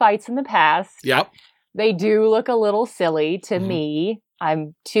complained about fights in the past. Yep. They do look a little silly to me.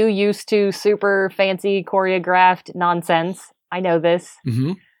 I'm too used to super fancy choreographed nonsense. I know this.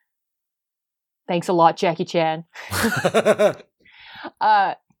 Mm-hmm. Thanks a lot, Jackie Chan.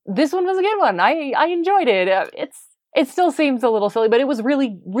 This one was a good one. I enjoyed it. It still seems a little silly, but it was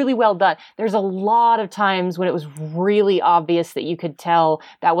really, really well done. There's a lot of times when it was really obvious that you could tell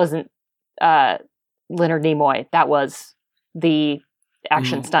that wasn't Leonard Nimoy. That was the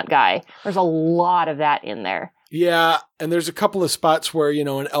action stunt guy. There's a lot of that in there. Yeah, and there's a couple of spots where,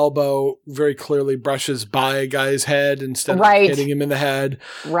 an elbow very clearly brushes by a guy's head instead of hitting him in the head.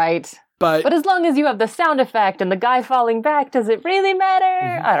 Right. But as long as you have the sound effect and the guy falling back, does it really matter?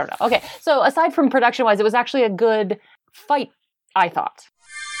 Mm-hmm. I don't know. Okay, so aside from production-wise, it was actually a good fight, I thought.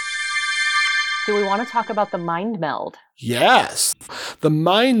 Do we want to talk about the mind meld? Yes. The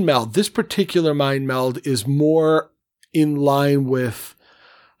mind meld, this particular mind meld is more in line with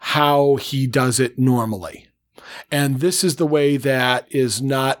how he does it normally. And this is the way that is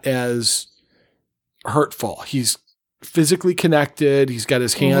not as hurtful. He's physically connected. He's got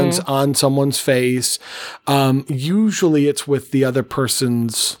his hands on someone's face. Usually it's with the other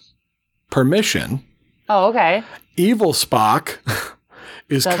person's permission. Oh, okay. Evil Spock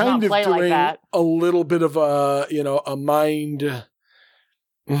is kind of doing a little bit of a mind,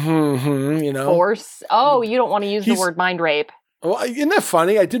 force. Oh, you don't want to use the word mind rape. Well, isn't that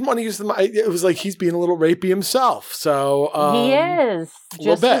funny? I didn't want to use them. It was like he's being a little rapey himself. So he is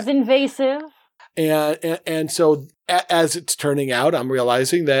just as invasive. And so as it's turning out, I'm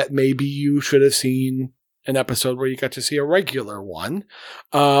realizing that maybe you should have seen an episode where you got to see a regular one,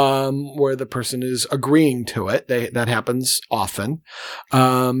 where the person is agreeing to it. That happens often.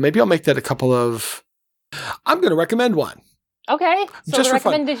 Maybe I'll make that I'm going to recommend one. Okay. So just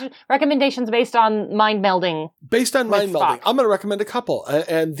the recommendations based on mind melding. Based on mind melding. I'm going to recommend a couple.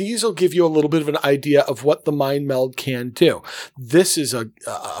 And these will give you a little bit of an idea of what the mind meld can do. This is a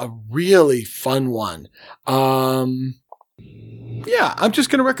really fun one. Yeah, I'm just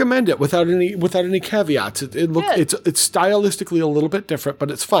going to recommend it without any caveats. It's stylistically a little bit different,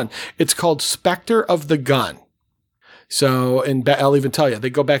 but it's fun. It's called Spectre of the Gun. So, and I'll even tell you, they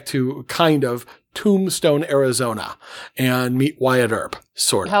go back to kind of Tombstone, Arizona, and meet Wyatt Earp,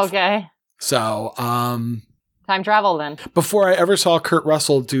 sort of. Okay. So, time travel then. Before I ever saw Kurt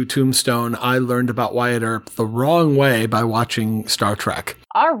Russell do Tombstone, I learned about Wyatt Earp the wrong way by watching Star Trek.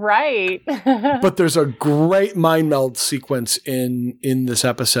 All right. But there's a great mind meld sequence in this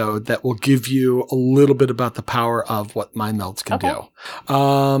episode that will give you a little bit about the power of what mind melds can do.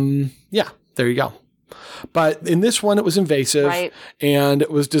 Yeah, there you go. But in this one, it was invasive, and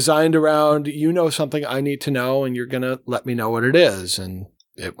it was designed around, something I need to know, and you're going to let me know what it is, and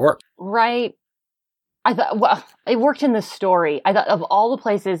it worked. Right. I thought, it worked in the story. I thought of all the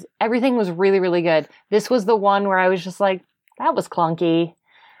places, everything was really, really good. This was the one where I was just like, that was clunky.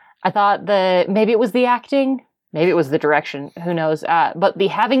 I thought maybe it was the acting, maybe it was the direction, who knows. But the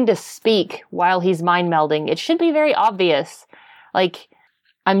having to speak while he's mind melding, it should be very obvious. Like,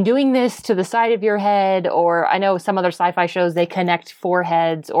 I'm doing this to the side of your head, or I know some other sci-fi shows, they connect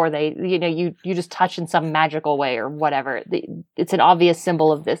foreheads, or they, you just touch in some magical way or whatever. It's an obvious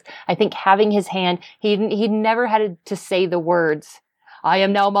symbol of this. I think having his hand, he never had to say the words, I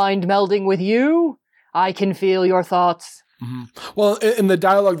am now mind melding with you. I can feel your thoughts. Mm-hmm. Well, and the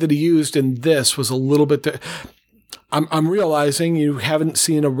dialogue that he used in this was a little bit... I'm realizing you haven't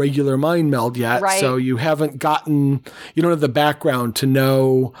seen a regular mind meld yet, so you haven't you don't have the background to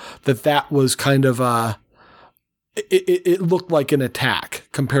know that was kind of it looked like an attack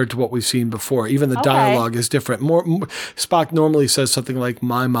compared to what we've seen before. Even the dialogue is different. More Spock normally says something like,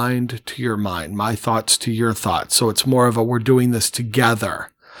 my mind to your mind, my thoughts to your thoughts. So it's more of we're doing this together.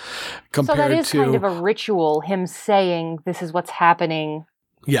 So that is kind of a ritual, him saying, this is what's happening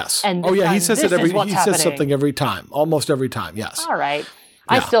Yes. And Oh, yeah. He this says time, it this every. is what's He says happening. something every time. Almost every time. Yes. All right.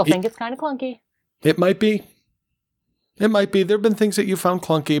 I Yeah. still think it's kind of clunky. It might be. It might be. There have been things that you found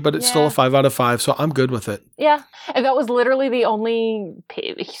clunky, but it's still Yeah. a 5 out of 5, so I'm good with it. Yeah. And that was literally the only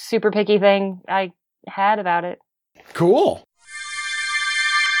super picky thing I had about it. Cool.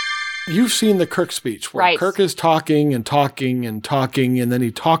 You've seen the Kirk speech where Right. Kirk is talking and talking and talking, and then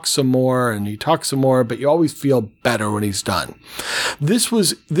he talks some more and he talks some more, but you always feel better when he's done. This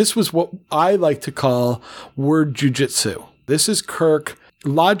was what I like to call word jujitsu. This is Kirk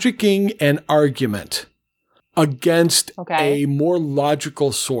logicking an argument against a more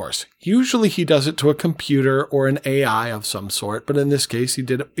logical source. Usually he does it to a computer or an AI of some sort, but in this case he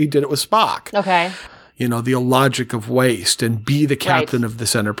did it with Spock. Okay. You know, the illogic of waste and be the captain of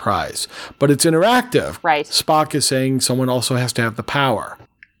this enterprise. But it's interactive. Right. Spock is saying someone also has to have the power.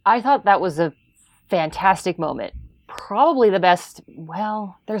 I thought that was a fantastic moment. Probably the best.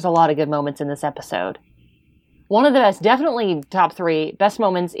 Well, there's a lot of good moments in this episode. One of the best, definitely top 3 best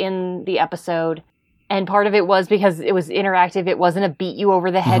moments in the episode. And part of it was because it was interactive. It wasn't a beat you over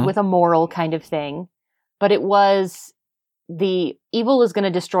the head with a moral kind of thing. But it was the evil is going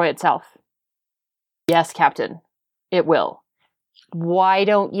to destroy itself. Yes, Captain, it will. Why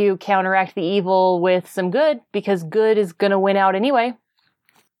don't you counteract the evil with some good? Because good is going to win out anyway.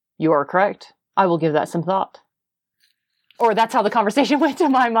 You are correct. I will give that some thought. Or that's how the conversation went to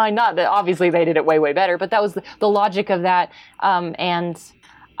my mind. Not that obviously they did it way, way better, but that was the logic of that. And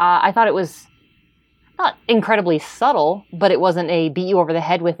I thought it was not incredibly subtle, but it wasn't a beat you over the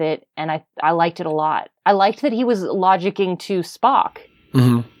head with it. And I liked it a lot. I liked that he was logicking to Spock.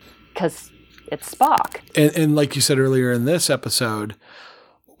 Because it's Spock. And like you said earlier in this episode,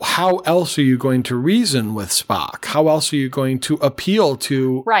 how else are you going to reason with Spock? How else are you going to appeal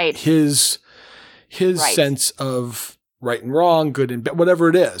to his sense of right and wrong, good and bad, whatever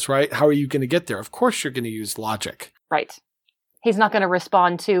it is, right? How are you going to get there? Of course you're going to use logic. Right. He's not going to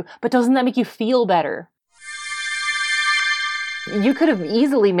respond to, but doesn't that make you feel better? You could have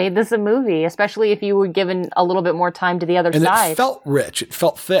easily made this a movie, especially if you were given a little bit more time to the other and side. It felt rich. It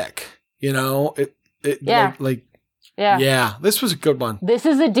felt thick. You know, Yeah. Yeah, this was a good one. This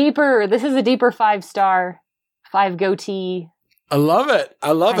is a deeper 5-star, 5 goatee. I love it.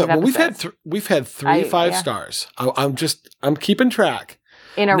 Well, we've had 3 5 yeah. stars. I'm keeping track.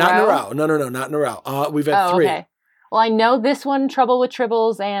 In a row? Not in a row. No, not in a row. We've had 3. Okay. Well, I know this one, Trouble with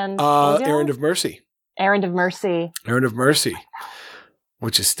Tribbles and Errand of Mercy. Errand of Mercy. Errand of Mercy.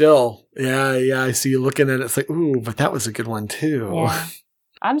 Which is still, I see you looking at it. It's like, ooh, but that was a good one too. Yeah.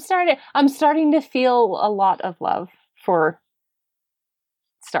 I'm starting to feel a lot of love for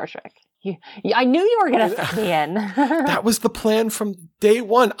Star Trek. I knew you were going to fit me in. That was the plan from day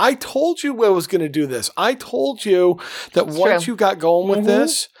one. I told you I was going to do this. I told you that once you got going with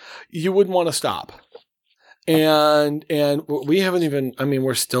this, you wouldn't want to stop. And we haven't even,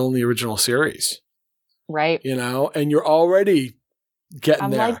 we're still in the original series. Right. You know, and you're already getting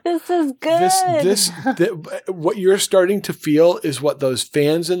I'm there. like, this is good. What you're starting to feel is what those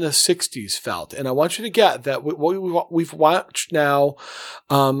fans in the 60s felt. And I want you to get that what we've watched now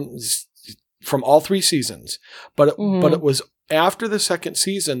from all 3 seasons, but it was after the 2nd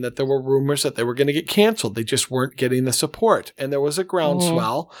season that there were rumors that they were going to get canceled. They just weren't getting the support. And there was a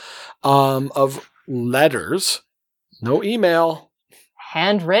groundswell of letters, no email,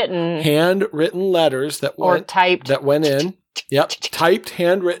 handwritten letters that went in. Yep. Typed,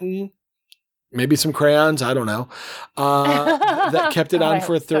 handwritten, maybe some crayons, I don't know, that kept it on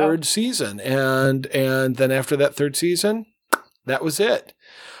for a 3rd season. And then after that 3rd season, that was it.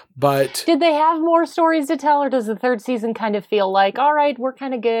 But did they have more stories to tell, or does the 3rd season kind of feel like, all right, we're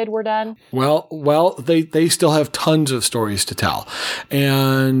kind of good, we're done? Well, they still have tons of stories to tell.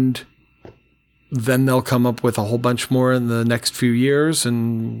 And then they'll come up with a whole bunch more in the next few years,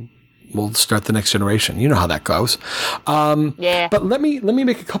 and we'll start the next generation. You know how that goes. But let me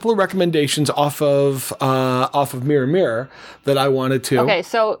make a couple of recommendations off of Mirror Mirror that I wanted to. Okay,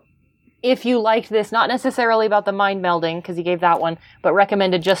 so if you liked this, not necessarily about the mind melding, because you gave that one, but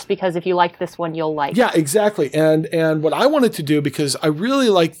recommended just because if you liked this one, you'll like it. Yeah, exactly. And what I wanted to do, because I really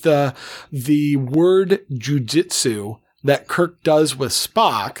like the word jujitsu that Kirk does with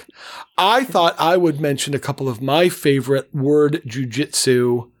Spock, I thought I would mention a couple of my favorite word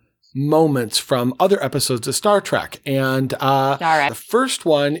jujitsu moments from other episodes of Star Trek. And the first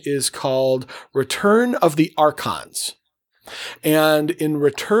one is called Return of the Archons. And in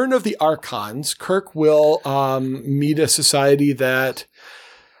Return of the Archons, Kirk will meet a society that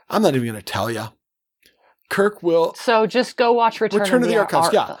I'm not even going to tell you. Kirk will... So just go watch Return of the Archives.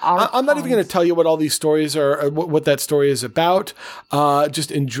 Yeah. I'm not even going to tell you what all these stories are, or what that story is about.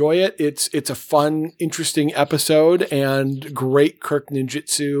 Just enjoy it. It's a fun, interesting episode and great Kirk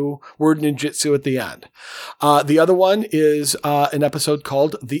ninjutsu, word ninjutsu at the end. The other one is an episode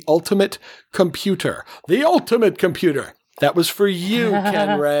called The Ultimate Computer. The Ultimate Computer. That was for you,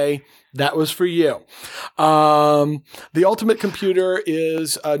 Ken Ray. That was for you. The Ultimate Computer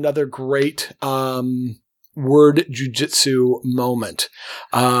is another great word jujitsu moment.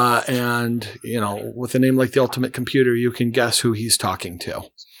 And, with a name like The Ultimate Computer, you can guess who he's talking to.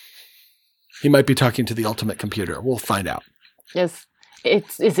 He might be talking to the Ultimate Computer. We'll find out. Is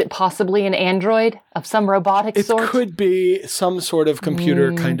it possibly an android of some robotic sort? It could be some sort of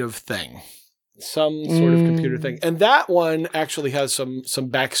computer kind of thing. Some sort of computer thing. And that one actually has some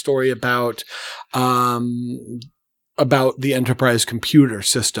backstory about the Enterprise computer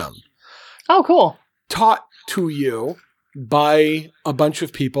system. Oh, cool. Taught to you by a bunch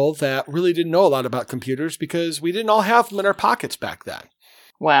of people that really didn't know a lot about computers because we didn't all have them in our pockets back then.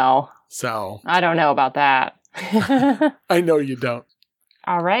 Well, so I don't know about that. I know you don't.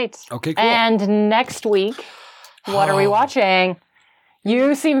 All right. Okay, cool. And next week, what are we watching?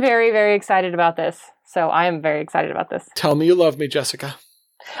 You seem very, very excited about this. So I am very excited about this. Tell me you love me, Jessica.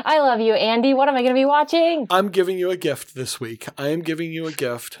 I love you, Andy. What am I going to be watching? I'm giving you a gift this week. I am giving you a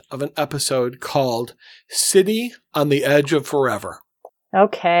gift of an episode called City on the Edge of Forever.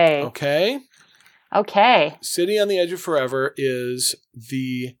 Okay. Okay? City on the Edge of Forever is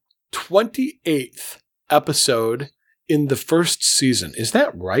the 28th episode in the first season. Is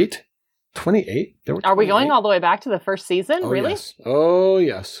that right? 28? Are we going all the way back to the first season? Oh, really? Yes. Oh,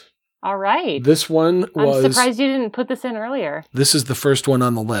 yes. All right. This one was... I'm surprised you didn't put this in earlier. This is the first one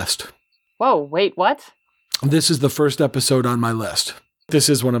on the list. Whoa, wait, what? This is the first episode on my list. This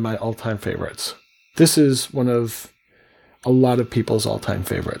is one of my all-time favorites. This is one of a lot of people's all-time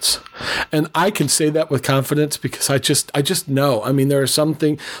favorites. And I can say that with confidence because I just know. I mean, there are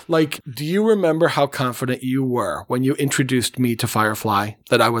something like, do you remember how confident you were when you introduced me to Firefly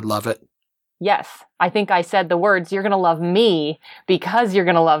that I would love it? Yes. I think I said the words, you're going to love me because you're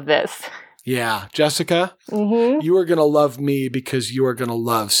going to love this. Yeah. Jessica, you are going to love me because you are going to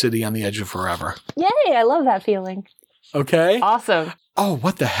love City on the Edge of Forever. Yay. I love that feeling. Okay. Awesome. Oh,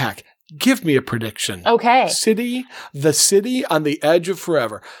 what the heck? Give me a prediction. Okay. The City on the Edge of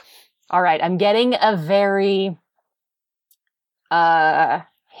Forever. All right. I'm getting a very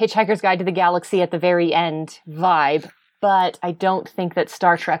Hitchhiker's Guide to the Galaxy at the very end vibe, but I don't think that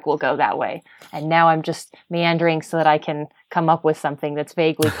Star Trek will go that way. And now I'm just meandering so that I can come up with something that's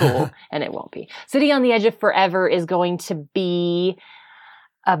vaguely cool, and it won't be. City on the Edge of Forever is going to be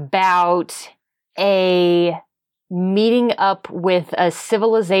about a meeting up with a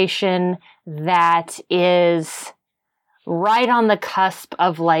civilization that is right on the cusp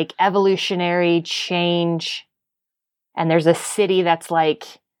of like evolutionary change. And there's a city that's like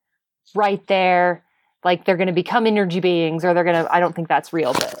right there. Like they're going to become energy beings or I don't think that's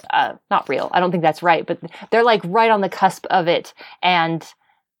real, but not real. I don't think that's right, but they're like right on the cusp of it. And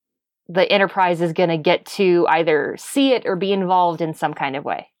the Enterprise is going to get to either see it or be involved in some kind of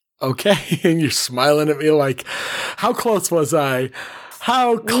way. Okay. And you're smiling at me like, how close was I?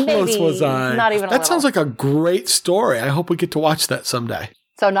 How close was I? Not even a little. That sounds like a great story. I hope we get to watch that someday.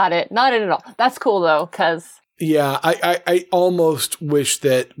 So not it at all. That's cool though, because... Yeah, I almost wish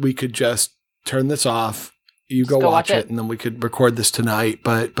that we could just turn this off. You go watch it, and then we could record this tonight.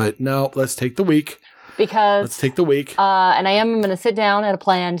 But no, let's take the week. Let's take the week. And I'm going to sit down at a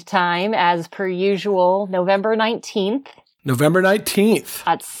planned time, as per usual, November 19th. November 19th.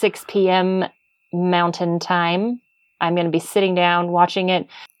 At 6 p.m. Mountain Time. I'm going to be sitting down watching it.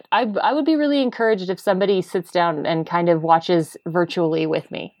 I would be really encouraged if somebody sits down and kind of watches virtually with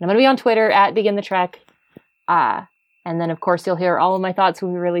me. I'm going to be on Twitter at Begin the Trek. And then, of course, you'll hear all of my thoughts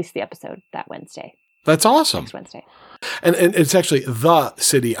when we release the episode that Wednesday. That's awesome. Next Wednesday. And it's actually The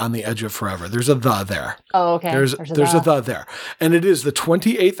City on the Edge of Forever. There's a the there. Oh, okay. There's a the there. And it is the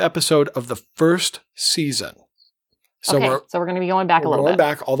 28th episode of the first season. So we're going to be going back a little bit. Going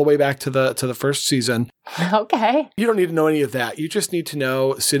back all the way back to the first season. Okay. You don't need to know any of that. You just need to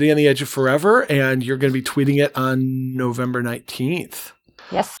know City on the Edge of Forever, and you're going to be tweeting it on November 19th.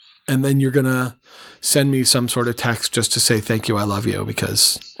 Yes. And then you're going to send me some sort of text just to say thank you, I love you,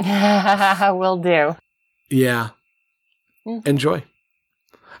 because... Will do. Yeah. Enjoy.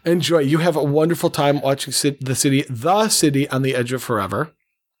 You have a wonderful time watching the City on the Edge of Forever.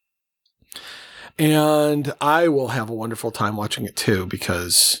 And I will have a wonderful time watching it too,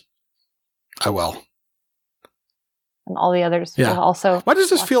 because I will. And all the others will also. Why does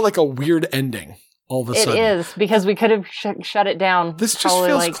this feel like a weird ending? all of a It sudden. is, because we could have shut it down This just probably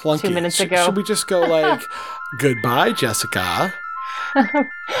feels like clunky. 2 minutes ago. Should we just go like, goodbye, Jessica?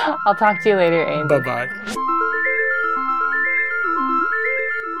 I'll talk to you later, Andy. Bye-bye.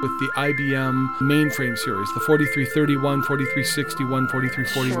 With the IBM mainframe series, the 4331, 4361,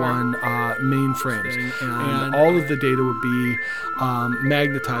 4341 mainframes. And all of the data would be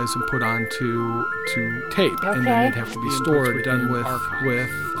magnetized and put onto tape. Okay. And then it'd have to be stored, done with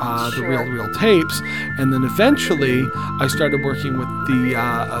the Sure. reel-to-reel tapes. And then eventually I started working with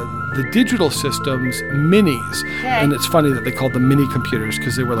the digital systems minis. Okay. And it's funny that they called them mini computers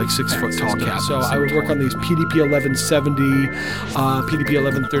because they were like 6 foot tall cabinets. So I would work on these PDP 1170, PDP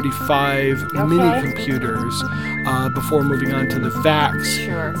 1135 mini computers before moving on to the VAX,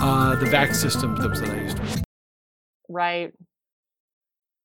 Sure. the VAX systems that I used to work. Right.